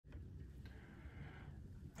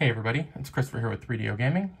Hey everybody, it's Christopher here with 3DO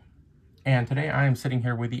Gaming, and today I am sitting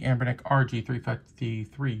here with the Anbernic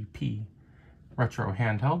RG353P retro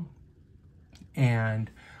handheld, and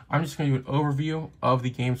I'm just going to do an overview of the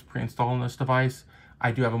games pre-installed on this device.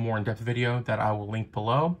 I do have a more in-depth video that I will link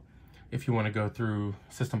below if you want to go through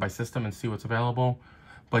system by system and see what's available,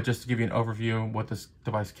 but just to give you an overview of what this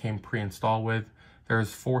device came pre-installed with,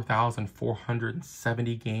 there's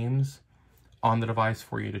 4,470 games on the device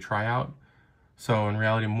for you to try out. So in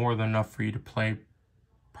reality, more than enough for you to play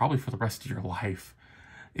probably for the rest of your life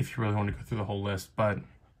if you really want to go through the whole list. But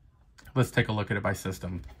let's take a look at it by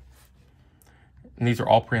system. And these are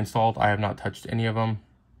all pre-installed. I have not touched any of them.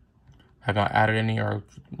 I have not added any or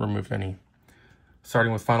removed any.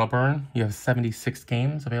 Starting with Final Burn, you have 76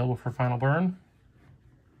 games available for Final Burn.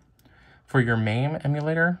 For your MAME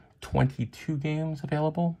emulator, 22 games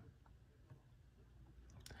available.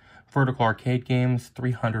 Vertical Arcade games,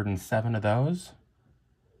 307 of those.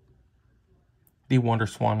 The Wonder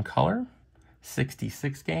Swan Color,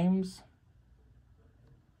 66 games.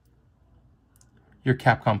 Your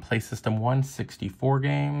Capcom Play System 1, 64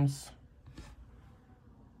 games.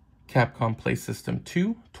 Capcom Play System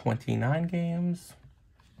 2, 29 games.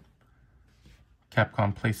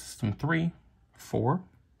 Capcom Play System 3, 4.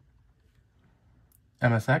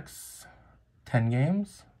 MSX, 10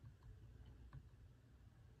 games.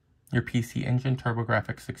 Your PC Engine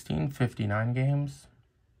TurboGrafx 16, 59 games.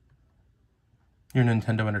 Your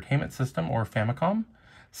Nintendo Entertainment System, or Famicom,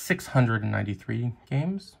 693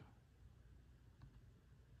 games.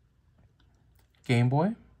 Game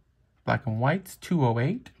Boy, Black and Whites,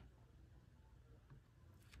 208.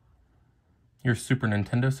 Your Super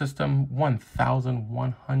Nintendo System,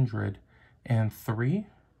 1,103.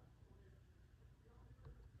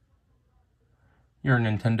 Your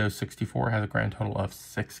Nintendo 64 has a grand total of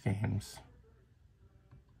 6 games.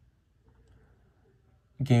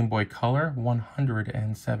 Game Boy Color,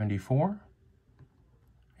 174.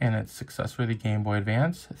 And its successor, the Game Boy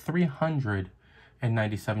Advance,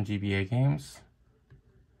 397 GBA games.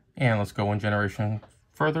 And let's go one generation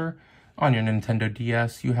further. On your Nintendo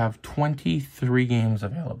DS, you have 23 games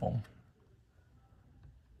available.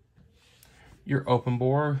 Your Open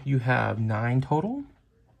Bore, you have 9 total.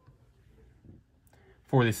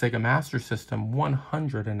 For the Sega Master System,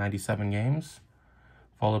 197 games,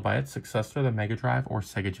 followed by its successor, the Mega Drive or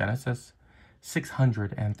Sega Genesis,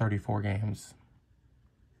 634 games.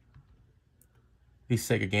 The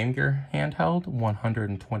Sega Game Gear handheld,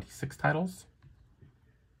 126 titles.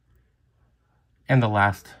 And the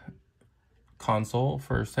last console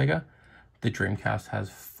for Sega, the Dreamcast, has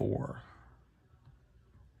 4.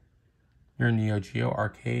 Your NEOGEO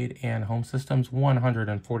arcade and home systems,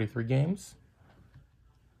 143 games.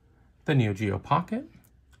 The NEOGEO Pocket,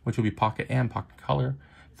 which will be Pocket and Pocket Color,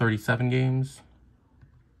 37 games.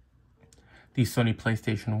 The Sony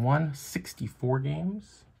PlayStation 1, 64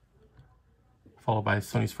 games. Followed by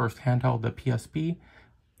Sony's first handheld, the PSP,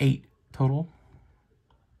 8 total.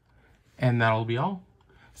 And that'll be all.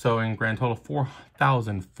 So in grand total,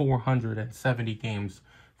 4,470 games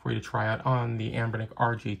for you to try out on the Anbernic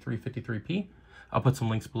RG353P. I'll put some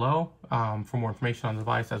links below for more information on the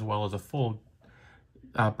device, as well as a full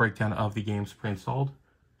breakdown of the games pre-installed.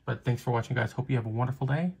 But thanks for watching, guys. Hope you have a wonderful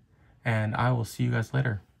day, and I will see you guys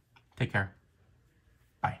later. Take care.